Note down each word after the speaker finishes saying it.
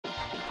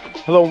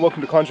Hello and welcome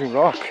to Conjuring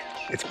Rock.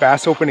 It's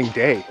bass opening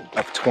day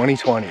of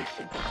 2020.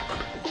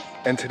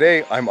 And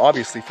today I'm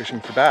obviously fishing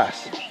for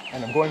bass.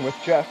 And I'm going with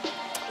Jeff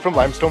from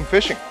Limestone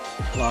Fishing.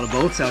 A lot of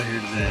boats out here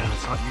today. Yeah,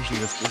 it's not usually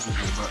this busy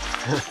here, but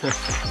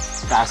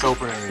Bass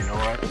opener, you know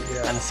what?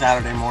 Yeah. And a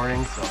Saturday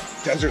morning, so.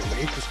 Desert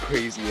Lake is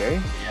crazy, eh?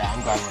 Yeah,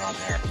 I'm glad we're not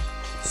there.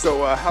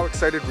 So how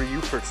excited were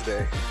you for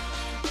today?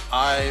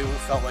 I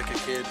felt like a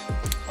kid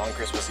on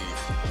Christmas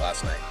Eve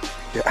last night.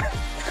 Yeah,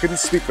 you couldn't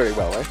speak very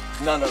well, eh?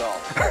 None at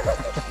all.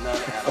 None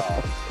at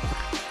all.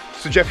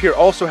 So Jeff here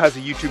also has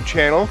a YouTube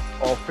channel,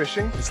 all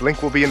fishing. His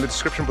link will be in the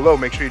description below.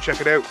 Make sure you check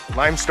it out.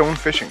 Limestone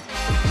Fishing.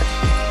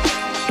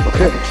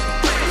 Okay.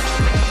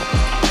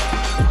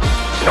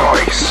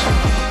 Nice.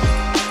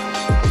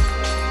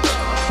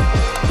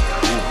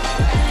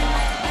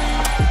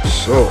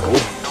 So,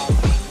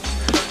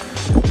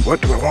 what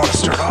do I want to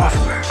start off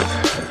with?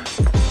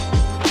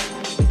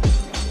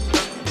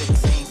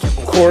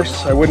 Of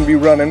course, I wouldn't be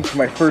running for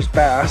my first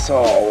bass.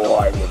 Oh,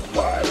 why?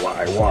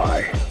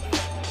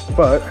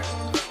 But,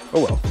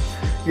 oh well.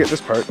 You get this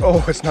part.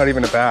 Oh, it's not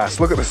even a bass.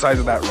 Look at the size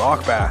of that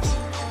rock bass.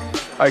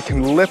 I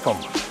can lip them.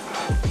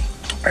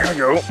 There we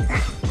go.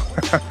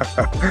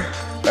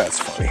 That's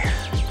funny.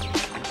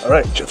 All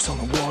right, Jeff's on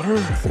the water.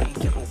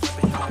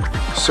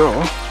 So,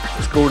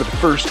 let's go to the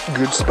first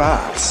good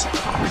spots.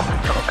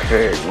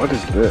 Okay, what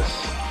is this?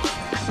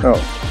 Oh,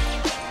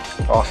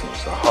 awesome,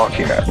 it's a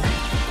hockey net.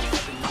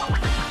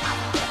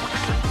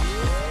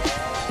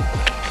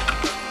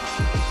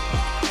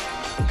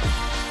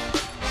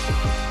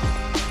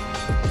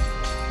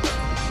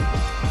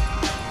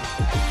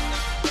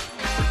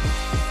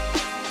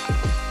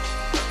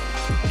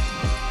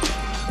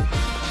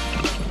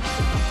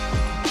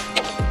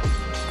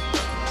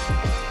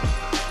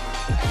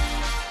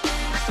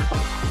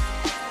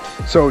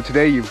 So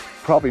today you've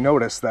probably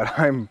noticed that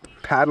I'm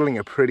paddling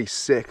a pretty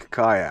sick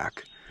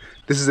kayak.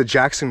 This is a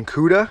Jackson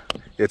Cuda.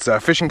 It's a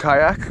fishing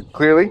kayak,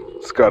 clearly.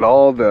 It's got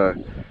all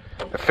the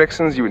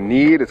fixings you would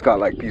need. It's got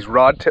like these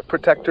rod tip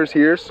protectors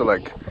here. So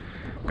like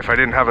if I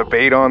didn't have a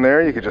bait on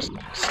there, you could just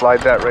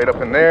slide that right up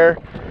in there.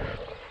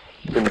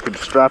 Then you could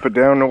strap it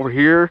down over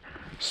here.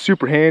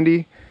 Super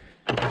handy.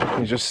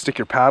 You just stick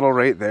your paddle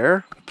right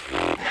there.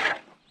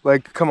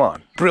 Like, come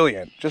on,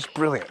 brilliant, just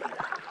brilliant.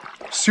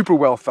 Super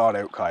well thought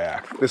out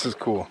kayak. This is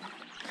cool.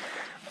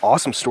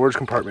 Awesome storage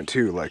compartment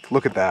too. Like,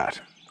 look at that.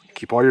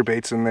 Keep all your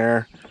baits in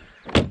there.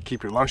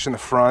 Keep your lunch in the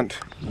front.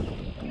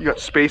 You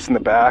got space in the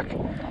back.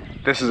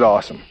 This is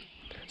awesome.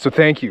 So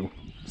thank you,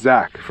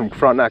 Zach from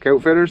Frontenac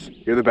Outfitters.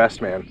 You're the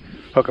best, man.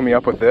 Hooking me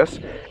up with this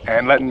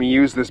and letting me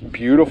use this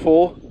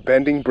beautiful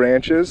Bending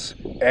Branches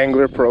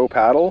Angler Pro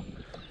paddle.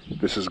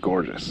 This is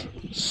gorgeous.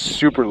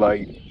 Super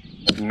light,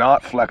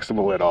 not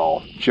flexible at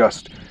all.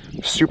 Just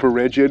super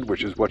rigid,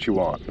 which is what you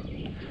want.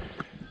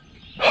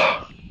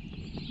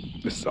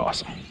 This is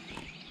awesome.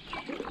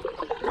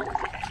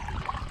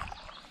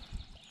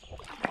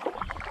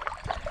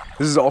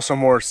 This is also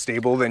more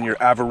stable than your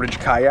average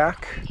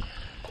kayak,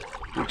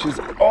 which is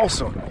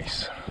also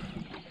nice.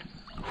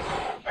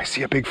 I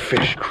see a big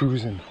fish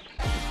cruising.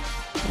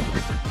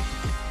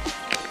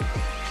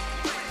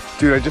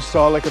 Dude, I just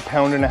saw like 1.5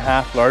 pound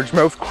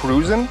largemouth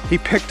cruising. He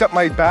picked up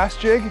my bass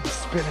jig and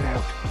spit it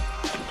out.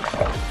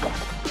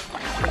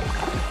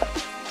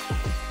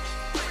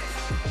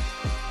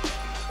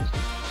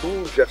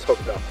 Ooh, Jeff's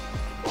hooked up.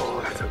 Oh,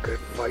 that's a good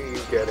fight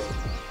he's getting.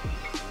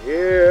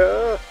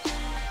 Yeah.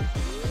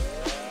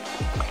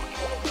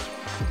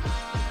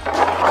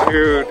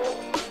 Dude,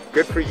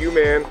 good for you,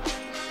 man.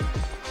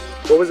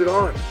 What was it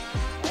on?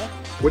 Huh?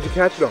 What'd you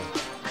catch it on?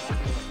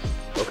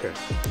 Okay.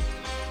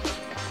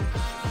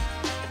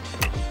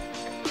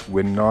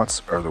 Wind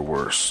knots are the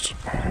worst.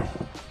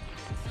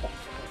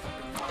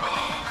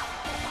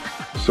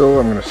 So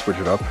I'm gonna switch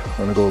it up.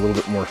 I'm gonna go a little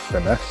bit more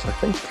finesse, I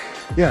think.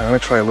 Yeah, I'm gonna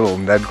try a little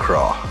Ned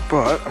craw,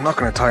 but I'm not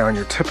gonna tie on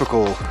your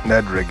typical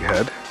Ned rig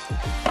head.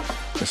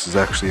 This is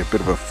actually a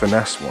bit of a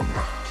finesse one.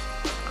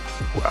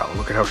 Wow,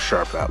 look at how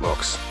sharp that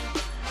looks.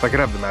 If I could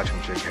have the matching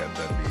jig head,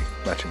 that'd be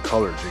matching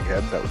color jig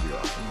head, that would be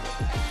awesome.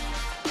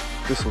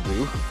 This will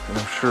do, and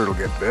I'm sure it'll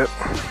get bit.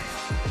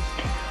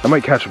 I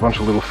might catch a bunch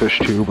of little fish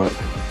too, but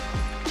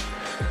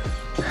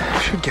I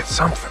should get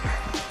something.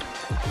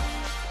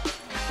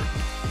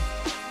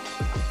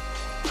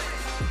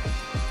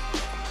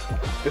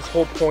 This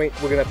whole point,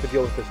 we're gonna have to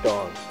deal with this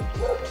dog.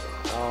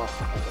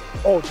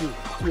 Oh, dude,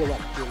 to your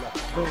left, to your left.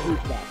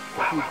 Huge bass,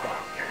 huge bass.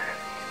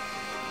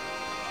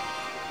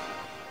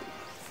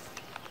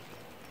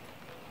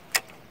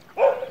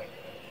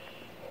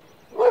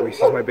 Oh, he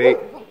sees my bait.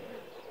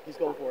 He's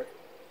going for it.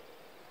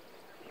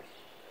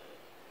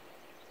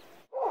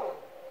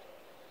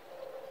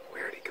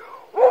 Where'd he go?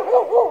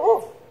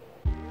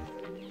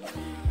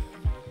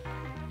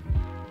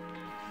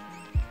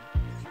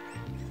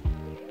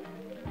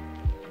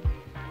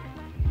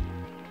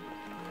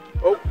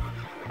 Oh,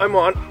 I'm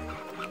on.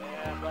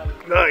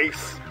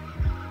 Nice.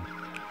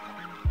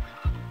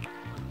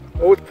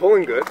 Oh, it's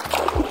pulling good.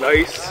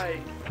 Nice.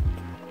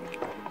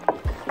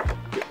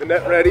 Get the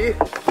net ready.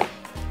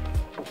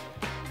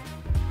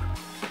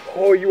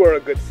 Oh, you are a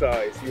good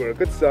size. You are a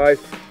good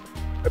size.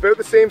 About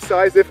the same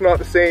size, if not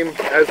the same,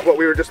 as what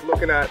we were just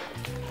looking at.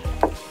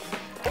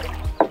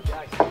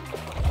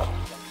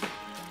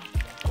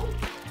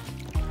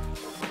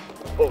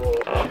 Oh,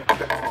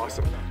 that's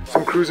awesome. So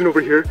I'm cruising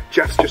over here.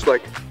 Jeff's just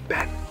like,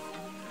 Ben.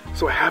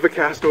 So I have a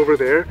cast over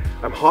there.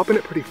 I'm hopping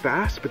it pretty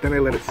fast, but then I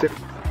let it sit.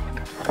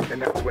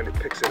 And that's when it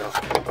picks it up.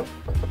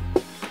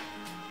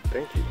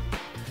 Thank you.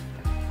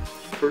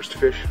 First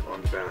fish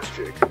on the bass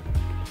jig.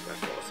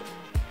 That's awesome.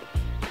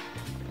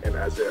 And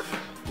as if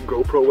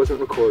GoPro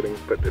wasn't recording,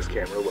 but this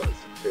camera was.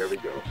 There we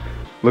go.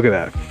 Look at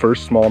that,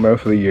 first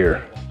smallmouth of the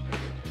year.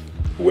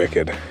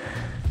 Wicked.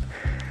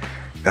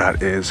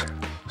 That is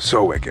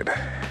so wicked.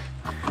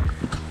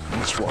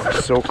 This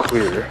water's so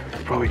clear,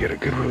 probably get a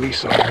good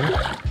release on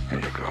her. There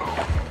you go.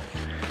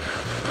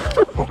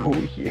 Oh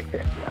yeah.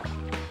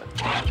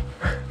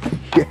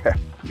 Yeah,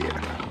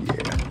 yeah,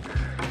 yeah.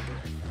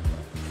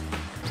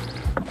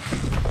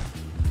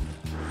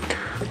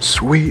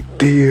 Sweet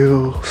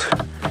deals.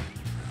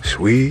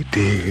 Sweet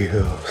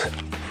deals.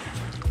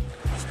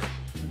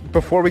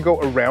 Before we go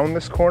around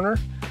this corner,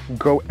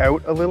 go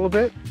out a little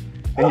bit,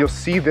 and you'll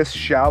see this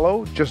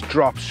shallow just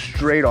drop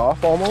straight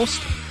off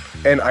almost.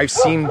 And I've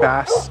seen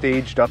bass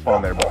staged up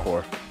on there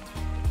before.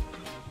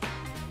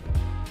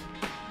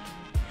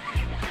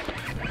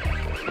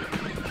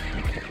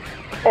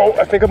 Oh,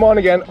 I think I'm on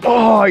again.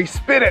 Oh, he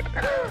spit it.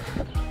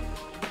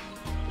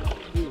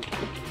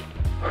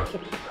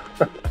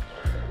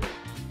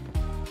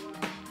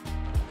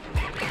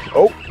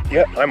 Oh,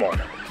 yeah, I'm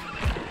on.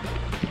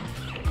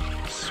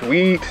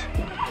 Sweet.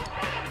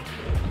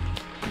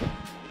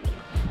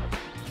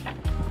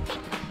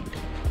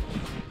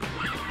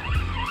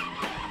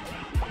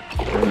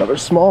 Another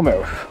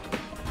smallmouth.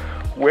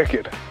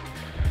 Wicked.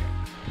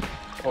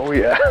 Oh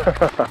yeah.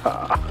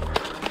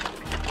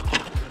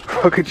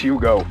 Look at you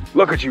go.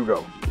 Look at you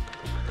go.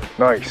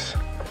 Nice.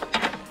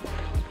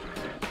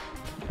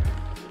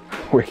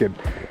 Wicked.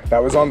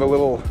 That was on the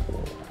little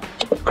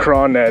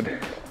craw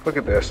Ned. Look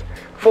at this.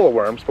 Full of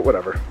worms, but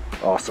whatever.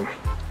 Awesome.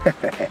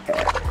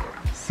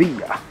 See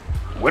ya.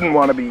 Wouldn't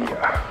want to be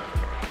ya.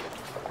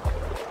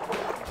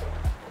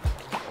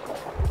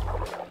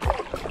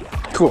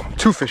 Cool.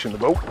 2 fish in the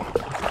boat.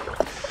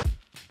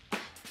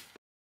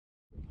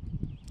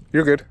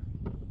 You're good.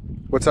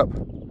 What's up?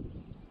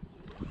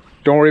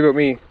 Don't worry about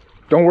me.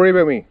 Don't worry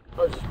about me.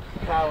 I was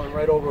paddling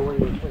right over where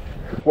you were fishing.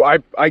 Well,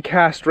 I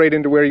cast right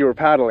into where you were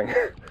paddling.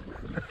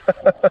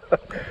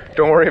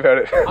 Don't worry about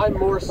it. I'm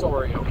more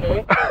sorry,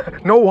 okay?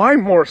 No,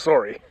 I'm more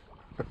sorry.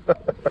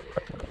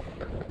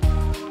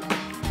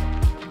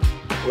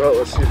 Well,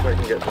 let's see if I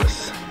can get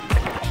this.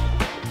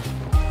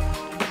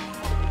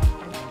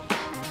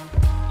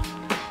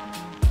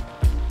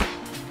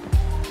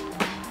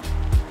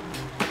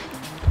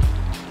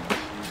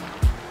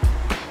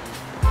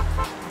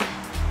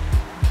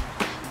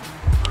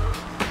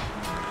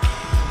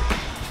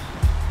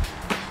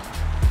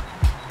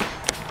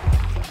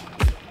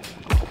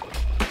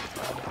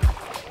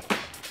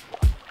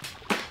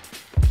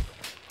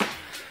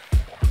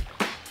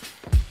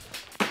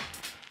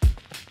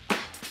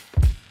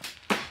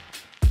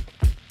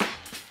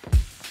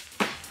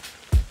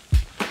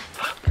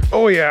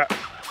 Oh yeah.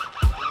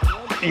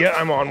 Yeah,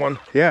 I'm on one.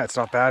 Yeah, it's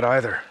not bad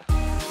either.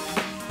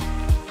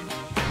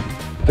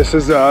 This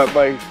is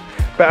my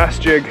bass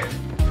jig.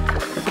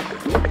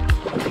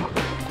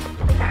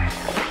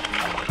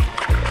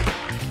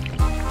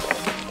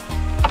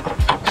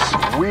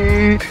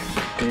 Sweet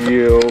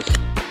deals.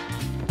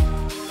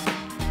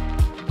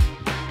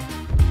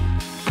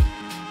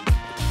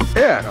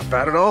 Yeah, not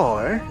bad at all,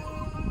 eh?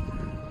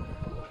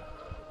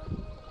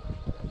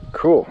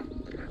 Cool.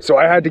 So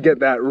I had to get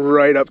that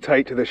right up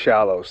tight to the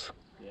shallows.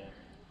 Yeah.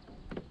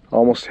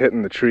 Almost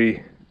hitting the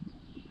tree.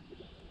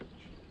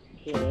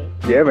 Yeah,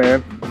 yeah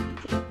man.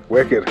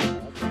 Wicked.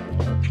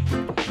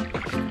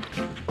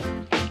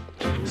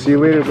 See you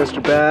later,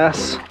 Mr.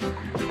 Bass.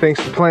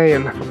 Thanks for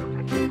playing.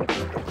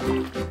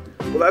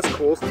 Well, that's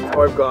cool. So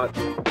I've got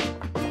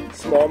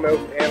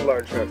smallmouth and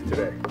largemouth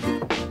today.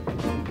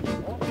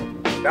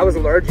 That was a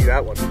largie,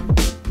 that one.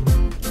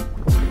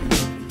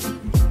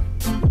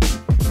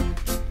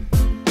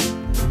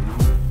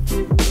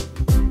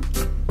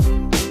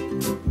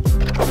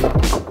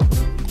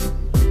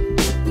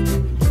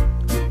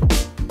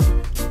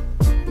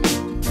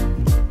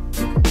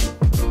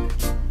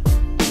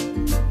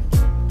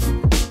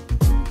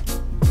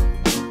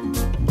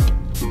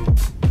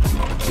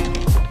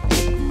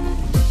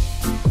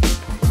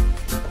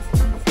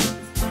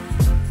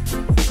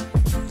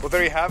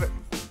 There you have it,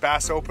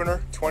 bass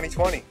opener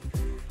 2020.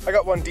 I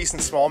got one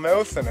decent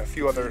smallmouth and a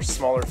few other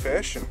smaller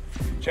fish, and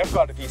Jeff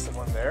got a decent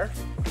one there.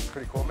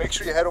 Pretty cool. Make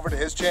sure you head over to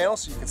his channel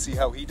so you can see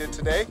how he did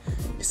today.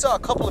 You saw a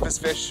couple of his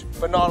fish,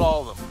 but not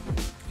all of them.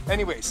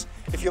 Anyways,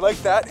 if you like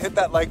that, hit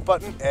that like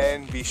button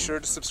and be sure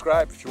to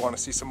subscribe if you want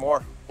to see some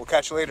more. We'll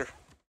catch you later.